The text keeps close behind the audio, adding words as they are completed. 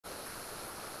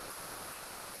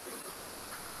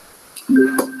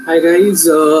Hi guys,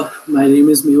 my name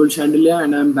is MEHUL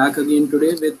and I'm back again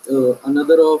today with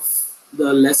another of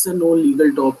the lesser known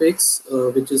legal topics,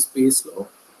 which is space law.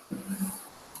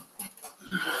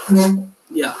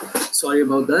 Yeah, sorry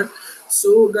about that.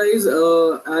 So guys,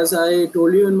 as I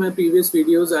told you in my previous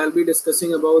videos, I'll be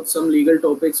discussing about some legal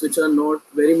topics which are not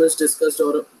very much discussed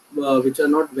or which are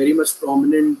not very much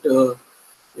prominent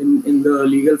in the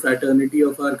legal fraternity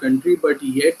of our country, but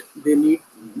yet there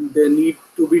need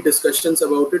to be discussions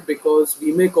about it because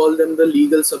we may call them the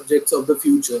legal subjects of the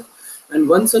future. And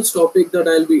one such topic that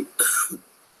I'll be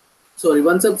sorry,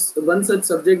 one such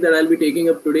subject that I'll be taking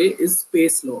up today is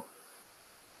space law.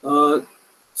 Uh,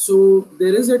 so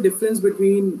there is a difference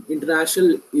between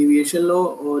international aviation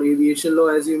law or aviation law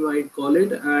as you might call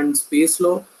it and space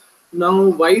law. Now,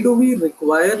 why do we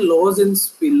require laws in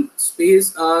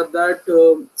space? Are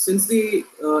that since the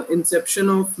inception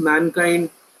of mankind,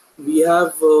 we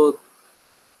have uh,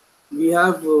 we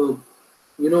have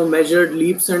measured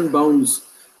leaps and bounds.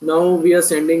 Now we are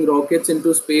sending rockets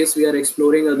into space, we are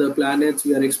exploring other planets,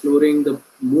 we are exploring the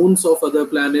moons of other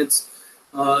planets.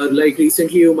 Like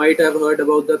recently you might have heard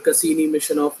about the Cassini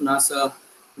mission of NASA,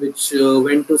 which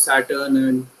went to Saturn,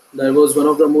 and that was one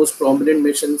of the most prominent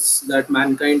missions that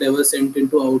mankind ever sent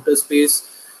into outer space.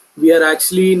 We are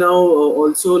actually now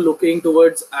also looking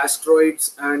towards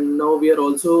asteroids, and now we are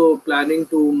also planning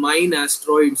to mine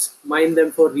asteroids, mine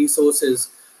them for resources.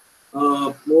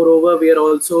 Moreover, we are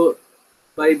also,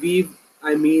 by we,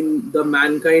 I mean the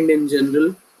mankind in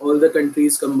general, all the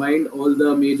countries combined, all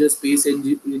the major space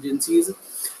agencies.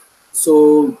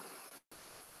 So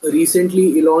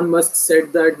recently, Elon Musk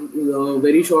said that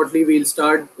very shortly we'll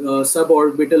start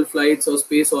suborbital flights or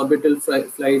space orbital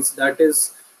flights. That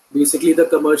is basically the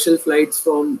commercial flights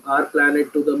from our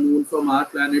planet to the moon, from our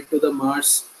planet to the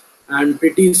Mars. And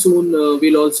pretty soon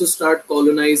we'll also start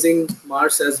colonizing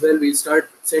Mars as well. We'll start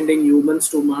sending humans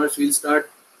to Mars. We'll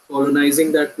start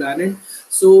colonizing that planet.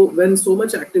 So when so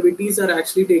much activities are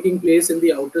actually taking place in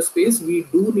the outer space, we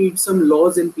do need some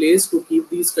laws in place to keep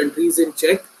these countries in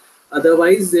check.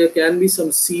 Otherwise, there can be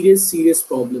some serious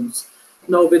problems.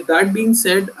 Now, with that being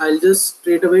said, I'll just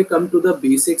straight away come to the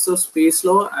basics of space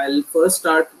law. I'll first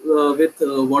start with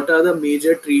what are the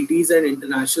major treaties and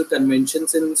international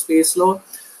conventions in space law.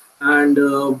 And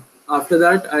after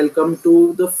that, I'll come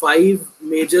to the five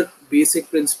major basic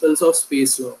principles of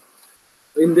space law.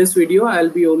 In this video I'll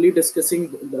be only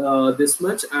discussing this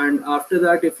much, and after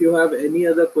that if you have any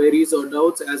other queries or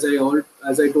doubts, as I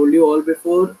told you all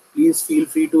before, please feel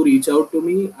free to reach out to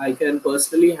me. I can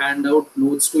personally hand out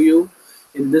notes to you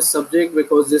in this subject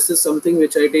because this is something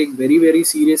which I take very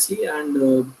seriously.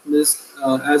 And this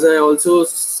as I also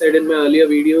said in my earlier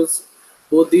videos,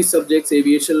 both these subjects,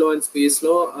 aviation law and space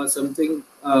law, are something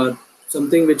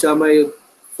which are my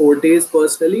fortes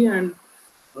personally, and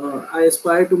I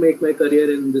aspire to make my career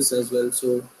in this as well.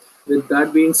 So with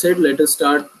that being said, let us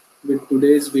start with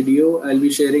today's video. I'll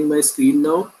be sharing my screen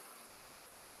now.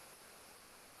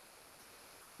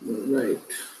 Right.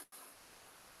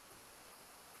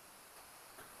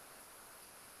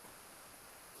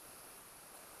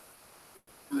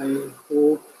 I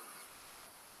hope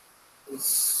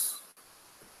it's,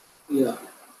 yeah.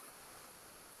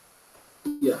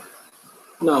 Yeah.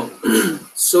 Now,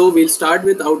 so we'll start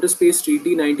with Outer Space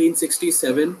Treaty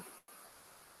 1967.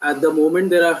 At the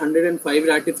moment, there are 105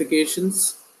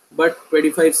 ratifications, but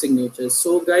 25 signatures.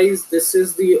 So, guys, this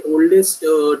is the oldest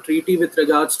treaty with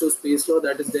regards to space law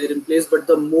that is there in place, but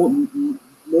the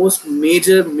most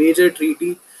major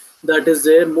treaty that is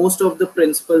there. Most of the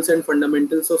principles and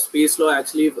fundamentals of space law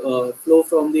actually flow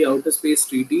from the Outer Space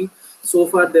Treaty. So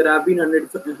far, there have been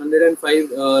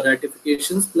 105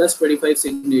 ratifications plus 25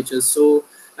 signatures. So,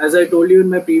 as I told you in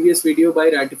my previous video, by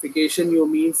ratification, you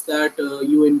means that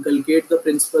you inculcate the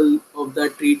principle of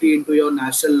that treaty into your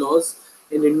national laws.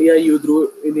 In India,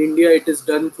 it is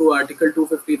done through Article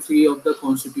 253 of the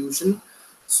Constitution.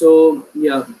 So,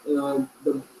 yeah,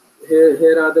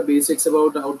 here are the basics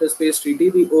about Outer Space Treaty.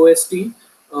 The OST,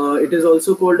 it is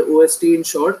also called OST in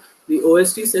short. The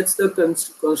OST sets the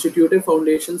constitutive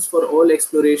foundations for all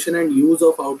exploration and use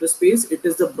of outer space. It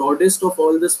is the broadest of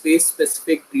all the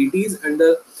space-specific treaties, and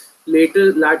the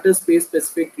latter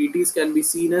space-specific treaties can be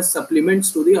seen as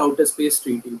supplements to the Outer Space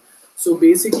Treaty. So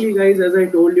basically, guys, as I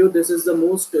told you, this is the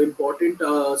most important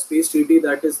space treaty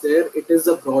that is there. It is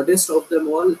the broadest of them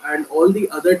all, and all the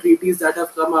other treaties that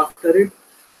have come after it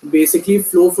basically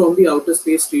flow from the Outer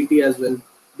Space Treaty as well.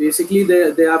 Basically,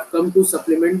 they have come to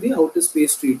supplement the Outer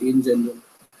Space Treaty in general.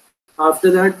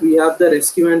 After that, we have the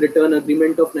Rescue and Return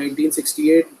Agreement of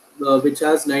 1968, which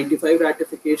has 95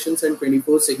 ratifications and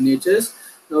 24 signatures.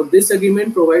 Now, this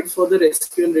agreement provides for the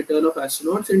rescue and return of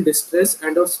astronauts in distress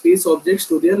and of space objects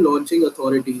to their launching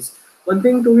authorities. One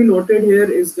thing to be noted here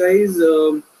is, guys,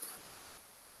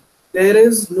 there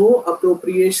is no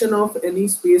appropriation of any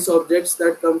space objects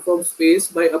that come from space.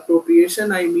 By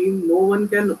appropriation, I mean no one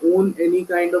can own any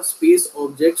kind of space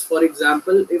objects. For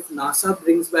example, if NASA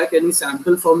brings back any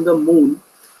sample from the moon,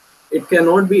 it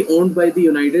cannot be owned by the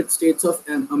United States of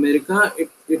America.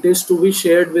 It is to be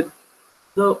shared with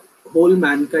the whole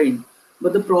mankind.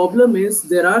 But the problem is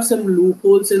there are some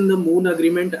loopholes in the Moon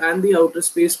Agreement and the Outer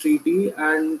Space Treaty,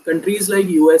 and countries like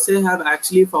USA have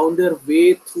actually found their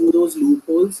way through those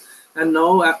loopholes. And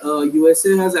now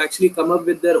USA has actually come up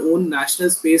with their own national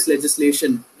space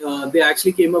legislation. They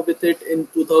actually came up with it in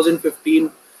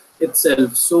 2015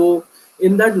 itself. So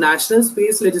in that national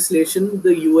space legislation,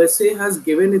 the USA has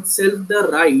given itself the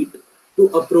right to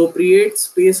appropriate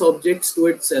space objects to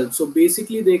itself. So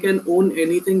basically, they can own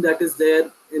anything that is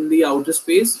there in the outer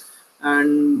space,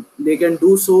 and they can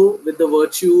do so with the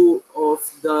virtue of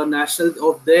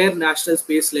their national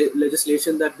space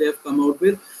legislation that they have come out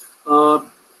with.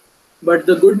 But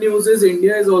the good news is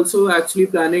India is also actually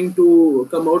planning to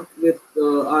come out with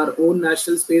our own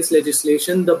national space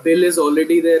legislation. The bill is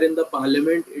already there in the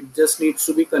parliament. It just needs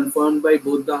to be confirmed by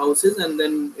both the houses, and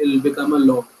then it will become a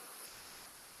law.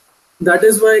 That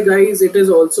is why, guys, it is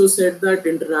also said that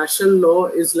international law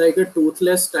is like a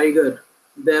toothless tiger.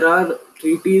 There are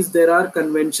treaties, there are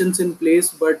conventions in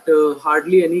place, but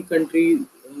hardly any country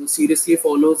seriously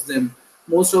follows them.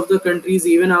 Most of the countries,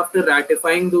 even after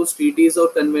ratifying those treaties or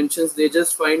conventions, they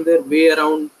just find their way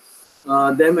around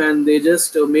them, and they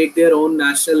just make their own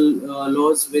national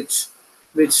laws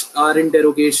which are in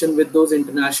derogation with those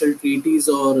international treaties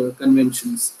or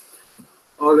conventions.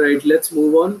 All right, let's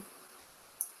move on.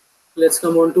 Let's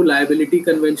come on to Liability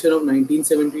Convention of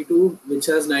 1972, which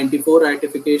has 94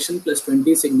 ratification plus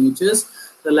 20 signatures.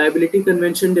 The Liability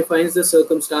Convention defines the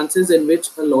circumstances in which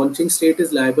a launching state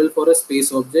is liable for a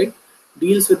space object,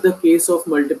 deals with the case of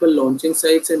multiple launching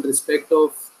sites in respect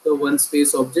of the one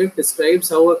space object, describes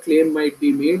how a claim might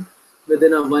be made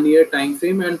within a one-year time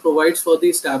frame, and provides for the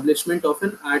establishment of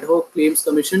an ad hoc claims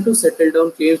commission to settle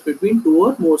down claims between two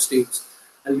or more states.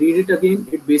 I'll read it again.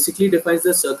 It basically defines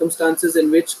the circumstances in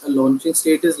which a launching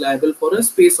state is liable for a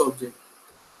space object.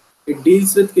 It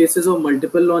deals with cases of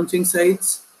multiple launching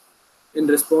sites in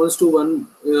response to one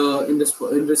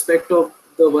in respect of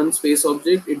the one space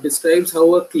object. It describes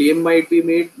how a claim might be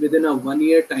made within a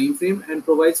one-year time frame and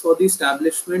provides for the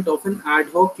establishment of an ad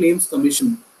hoc claims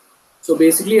commission. So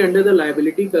basically, under the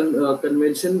Liability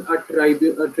Convention, a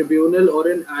tribunal or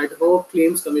an ad hoc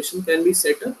claims commission can be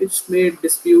set up, which may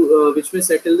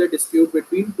settle the dispute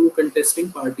between two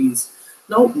contesting parties.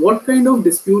 Now, what kind of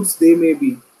disputes they may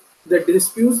be? The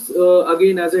disputes,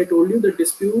 again, as I told you, the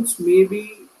disputes may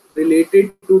be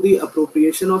related to the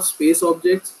appropriation of space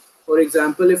objects. For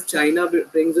example, if China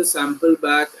brings a sample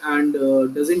back and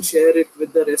doesn't share it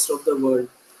with the rest of the world,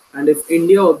 and if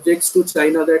India objects to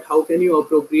China that how can you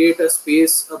appropriate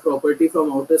a property from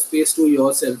outer space to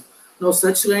yourself? Now,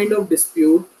 such kind of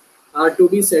dispute are to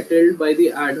be settled by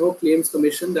the ad hoc claims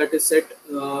commission that is set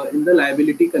in the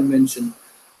Liability Convention.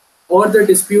 Or the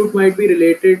dispute might be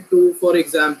related to, for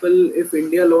example, if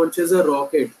India launches a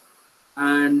rocket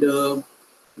and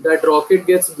that rocket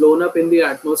gets blown up in the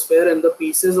atmosphere and the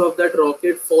pieces of that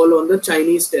rocket fall on the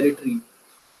Chinese territory.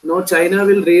 Now, China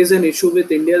will raise an issue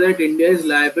with India that India is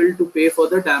liable to pay for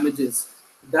the damages.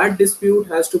 That dispute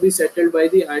has to be settled by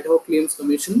the Ad hoc Claims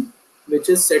Commission, which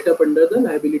is set up under the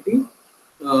Liability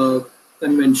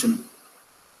Convention.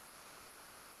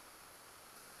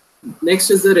 Next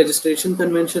is the Registration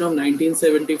Convention of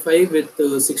 1975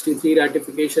 with 63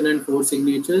 ratification and 4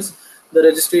 signatures. The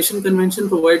Registration Convention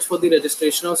provides for the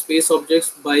registration of space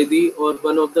objects by the or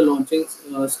one of the launching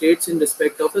states in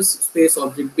respect of a space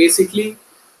object. Basically,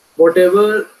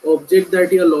 whatever object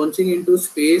that you are launching into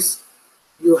space,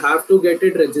 you have to get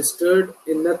it registered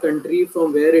in the country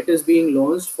from where it is being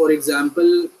launched. For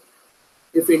example,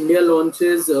 if India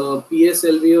launches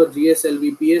PSLV or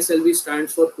GSLV, PSLV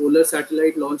stands for Polar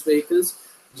Satellite Launch Vehicles,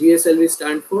 GSLV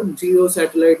stands for Geo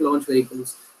Satellite Launch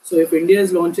Vehicles. So if India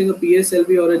is launching a PSLV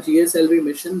or a GSLV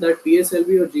mission, that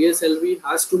PSLV or GSLV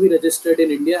has to be registered in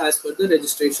India as per the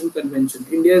Registration Convention.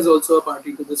 India is also a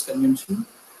party to this convention.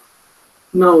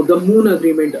 Now, the Moon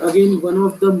Agreement, again, one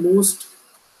of the most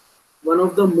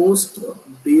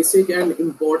basic and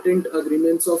important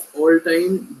agreements of all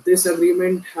time. This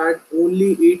agreement had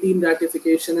only 18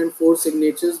 ratification and 4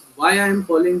 signatures. Why I am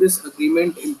calling this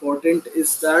agreement important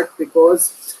is that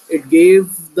because it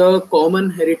gave the common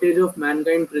heritage of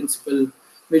mankind principle,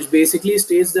 which basically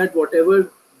states that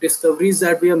whatever discoveries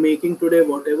that we are making today,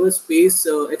 whatever space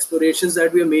explorations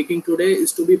that we are making today,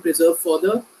 is to be preserved for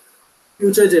the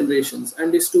future generations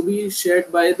and is to be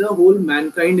shared by the whole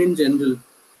mankind in general.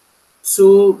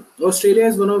 So, Australia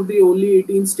is one of the only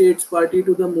 18 states party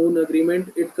to the Moon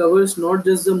Agreement. It covers not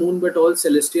just the Moon but all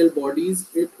celestial bodies.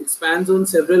 It expands on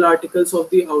several articles of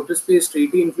the Outer Space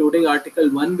Treaty, including Article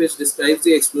 1, which describes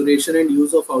the exploration and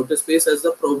use of outer space as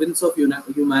the province of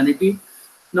humanity.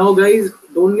 Now, guys,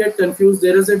 don't get confused.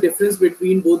 There is a difference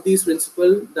between both these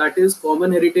principles, that is,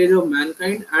 common heritage of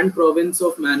mankind and province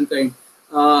of mankind.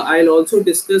 I'll also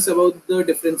discuss about the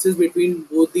differences between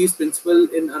both these principles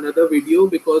in another video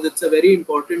because it's a very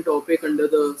important topic under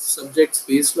the subject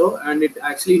space law and it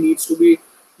actually needs to be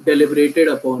deliberated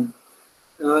upon.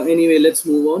 Anyway, let's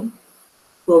move on.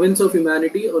 Province of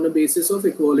humanity on a basis of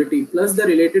equality, plus the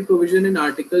related provision in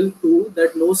Article 2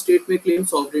 that no state may claim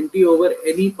sovereignty over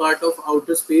any part of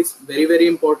outer space. Very, very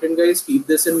important, guys. Keep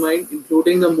this in mind,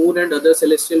 including the moon and other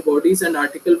celestial bodies, and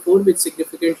Article 4, which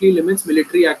significantly limits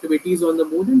military activities on the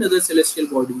moon and other celestial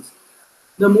bodies.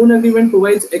 The Moon Agreement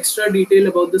provides extra detail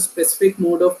about the specific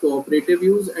mode of cooperative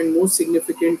use and most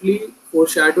significantly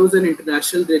foreshadows an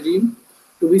international regime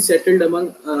to be settled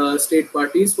among state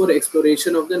parties for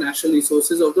exploration of the natural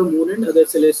resources of the moon and other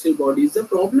celestial bodies. The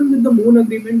problem with the Moon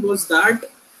Agreement was that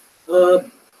uh,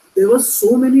 there were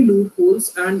so many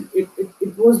loopholes and it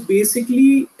was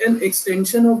basically an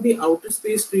extension of the Outer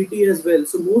Space Treaty as well.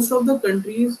 So most of the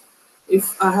countries,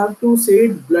 if I have to say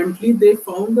it bluntly, they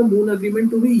found the Moon Agreement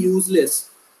to be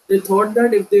useless. They thought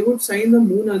that if they would sign the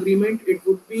Moon Agreement, it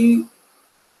would be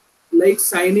like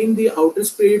signing the Outer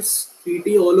Space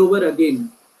Treaty all over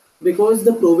again because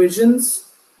the provisions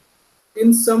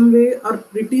in some way are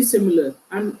pretty similar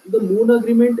and the Moon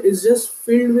Agreement is just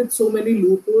filled with so many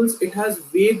loopholes. It has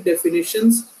vague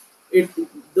definitions.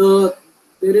 The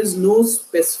there is no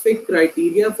specific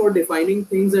criteria for defining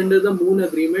things under the Moon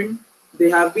Agreement. They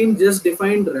have been just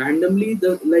defined randomly.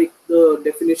 The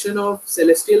definition of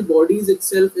celestial bodies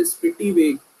itself is pretty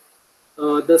vague.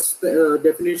 The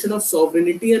definition of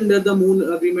sovereignty under the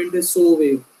Moon Agreement is so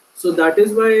vague. So that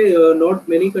is why not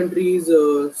many countries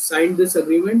signed this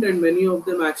agreement, and many of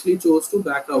them actually chose to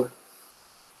back out.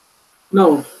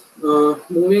 Now,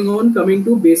 moving on, coming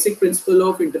to basic principle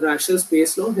of international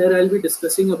space law. Here I'll be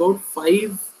discussing about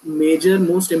 5 major,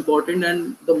 most important,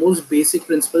 and the most basic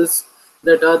principles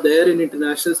that are there in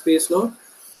international space law.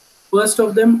 First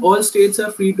of them, all states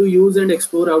are free to use and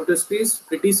explore outer space.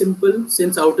 Pretty simple,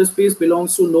 since outer space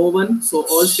belongs to no one, so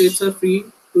all states are free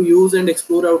to use and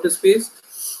explore outer space.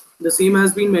 The same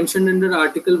has been mentioned under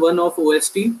Article 1 of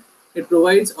OST. It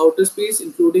provides outer space,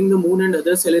 including the moon and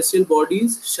other celestial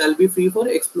bodies, shall be free for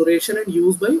exploration and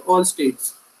use by all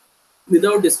states,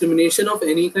 without discrimination of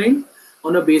any kind,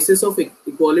 on a basis of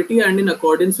equality and in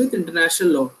accordance with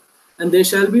international law. And there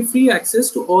shall be free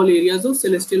access to all areas of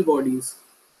celestial bodies.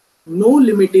 No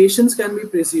limitations can be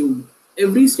presumed.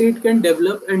 Every state can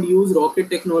develop and use rocket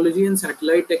technology and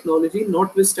satellite technology,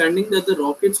 notwithstanding that the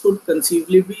rockets could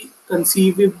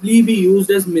conceivably be used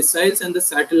as missiles and the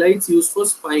satellites used for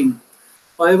spying.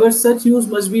 However, such use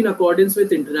must be in accordance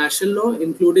with international law,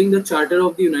 including the Charter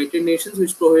of the United Nations,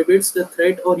 which prohibits the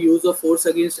threat or use of force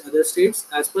against other states,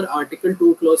 as per Article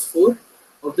 2, Clause 4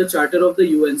 of the Charter of the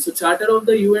UN. So Charter of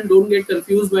the UN, don't get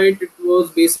confused by it. It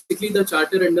was basically the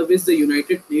charter under which the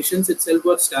United Nations itself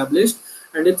was established,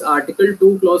 and its Article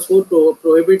 2 Clause 4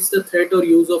 prohibits the threat or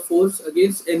use of force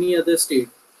against any other state.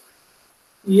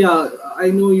 Yeah, I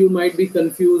know you might be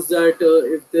confused that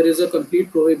if there is a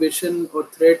complete prohibition or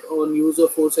threat on use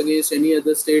of force against any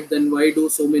other state, then why do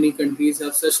so many countries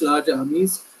have such large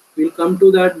armies? We'll come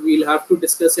to that. We'll have to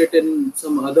discuss it in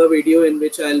some other video in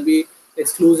which I'll be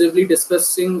exclusively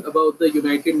discussing about the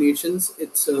United Nations,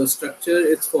 its structure,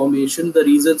 its formation, the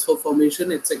reasons for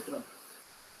formation, etc.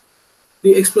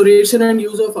 The exploration and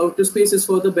use of outer space is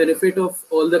for the benefit of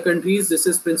all the countries. This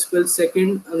is principle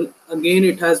second. Again,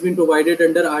 it has been provided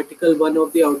under Article 1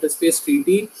 of the Outer Space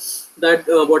Treaty that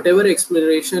whatever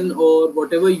exploration or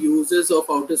whatever uses of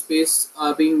outer space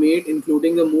are being made,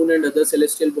 including the moon and other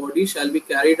celestial bodies, shall be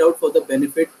carried out for the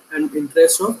benefit and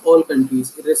interest of all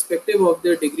countries, irrespective of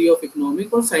their degree of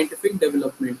economic or scientific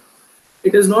development.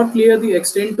 It is not clear the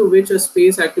extent to which a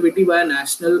space activity by a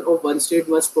national of one state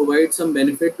must provide some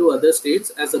benefit to other states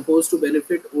as opposed to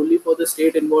benefit only for the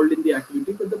state involved in the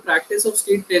activity, but the practice of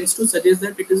state tends to suggest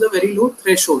that it is a very low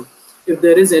threshold, if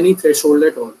there is any threshold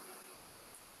at all.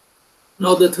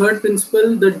 Now, the third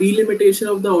principle, the delimitation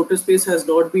of the outer space has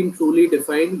not been truly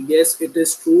defined. Yes, it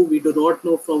is true. We do not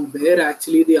know from where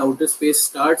actually the outer space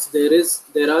starts. There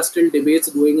are still debates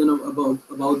going on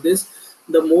about this.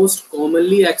 The most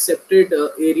commonly accepted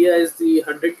area is the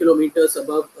 100 kilometers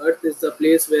above Earth is the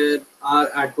place where our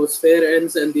atmosphere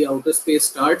ends and the outer space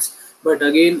starts. But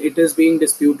again, it is being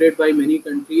disputed by many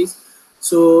countries.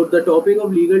 So the topic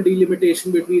of legal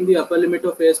delimitation between the upper limit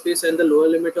of airspace and the lower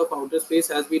limit of outer space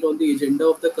has been on the agenda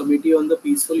of the Committee on the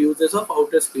Peaceful Uses of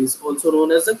Outer Space, also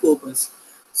known as the COPUS,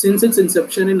 since its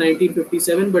inception in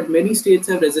 1957, but many states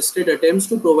have resisted attempts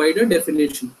to provide a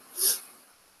definition.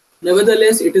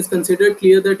 Nevertheless, it is considered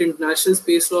clear that international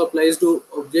space law applies to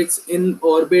objects in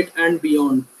orbit and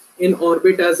beyond. In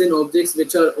orbit, as in objects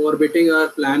which are orbiting our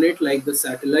planet, like the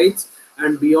satellites,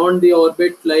 and beyond the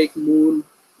orbit, like moon,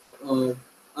 uh,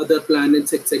 other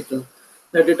planets, etc.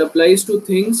 That it applies to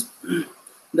things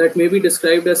that may be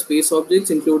described as space objects,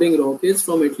 including rockets,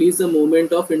 from at least the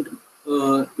moment of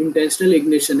intentional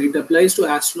ignition. It applies to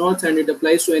astronauts and it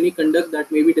applies to any conduct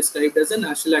that may be described as a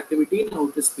national activity in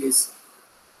outer space.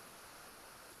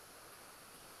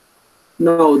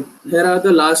 Now, here are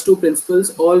the last two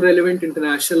principles. All relevant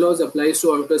international laws applies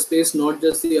to outer space, not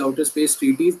just the outer space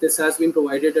treaties. This has been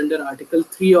provided under Article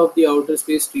 3 of the Outer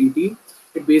Space Treaty.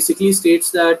 It basically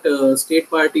states that state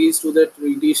parties to the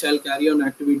treaty shall carry on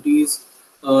activities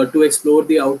to explore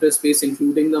the outer space,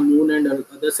 including the moon and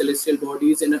other celestial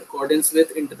bodies, in accordance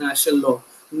with international law.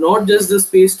 Not just the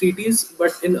space treaties,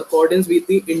 but in accordance with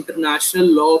the international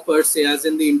law per se, as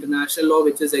in the international law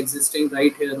which is existing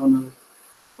right here on Earth.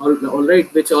 All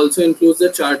right, which also includes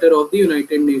the Charter of the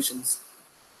United Nations.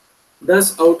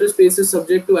 Thus, outer space is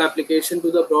subject to application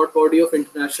to the broad body of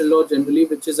international law generally,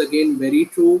 which is again very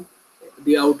true.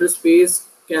 The outer space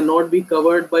cannot be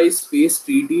covered by space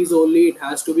treaties only, it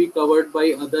has to be covered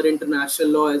by other international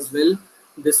law as well.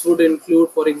 This would include,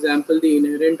 for example, the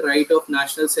inherent right of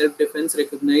national self-defense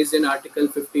recognized in Article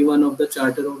 51 of the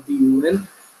Charter of the UN,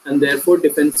 and therefore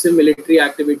defensive military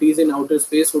activities in outer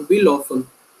space would be lawful.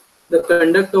 The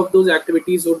conduct of those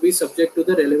activities would be subject to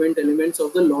the relevant elements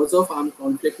of the laws of armed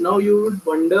conflict. Now you would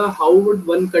wonder, how would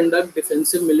one conduct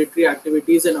defensive military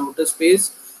activities in outer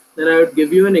space? Then I would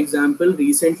give you an example.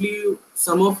 Recently,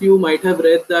 some of you might have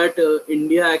read that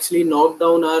India actually knocked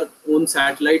down our own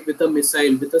satellite with a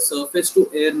missile, with a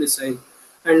surface-to-air missile.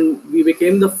 And we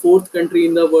became the fourth country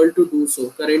in the world to do so.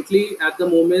 Currently, at the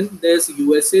moment, there's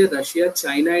USA, Russia,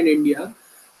 China, and India.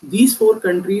 These four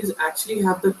countries actually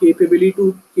have the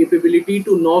capability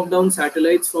to knock down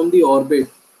satellites from the orbit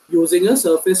using a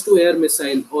surface-to-air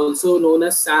missile, also known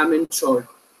as SAM in short.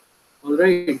 All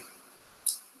right,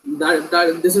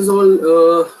 this is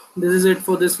all. This is it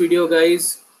for this video,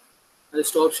 guys. I'll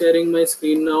stop sharing my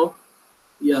screen now.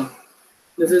 Yeah,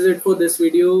 this is it for this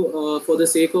video. For the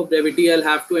sake of brevity, I'll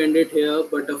have to end it here.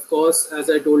 But of course,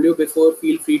 as I told you before,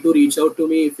 feel free to reach out to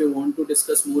me if you want to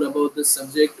discuss more about this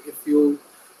subject. If you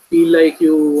feel like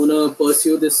you want to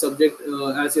pursue this subject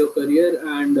as your career,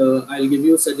 and I'll give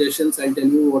you suggestions, I'll tell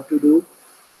you what to do.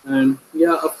 And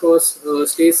yeah, of course,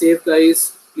 stay safe,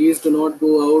 guys. Please do not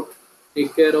go out.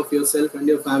 Take care of yourself and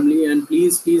your family, and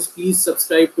please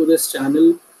subscribe to this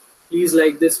channel. Please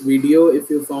like this video if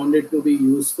you found it to be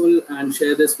useful, and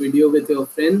share this video with your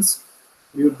friends.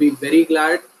 We would be very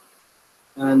glad.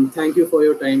 And thank you for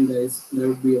your time, guys. That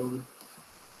would be all.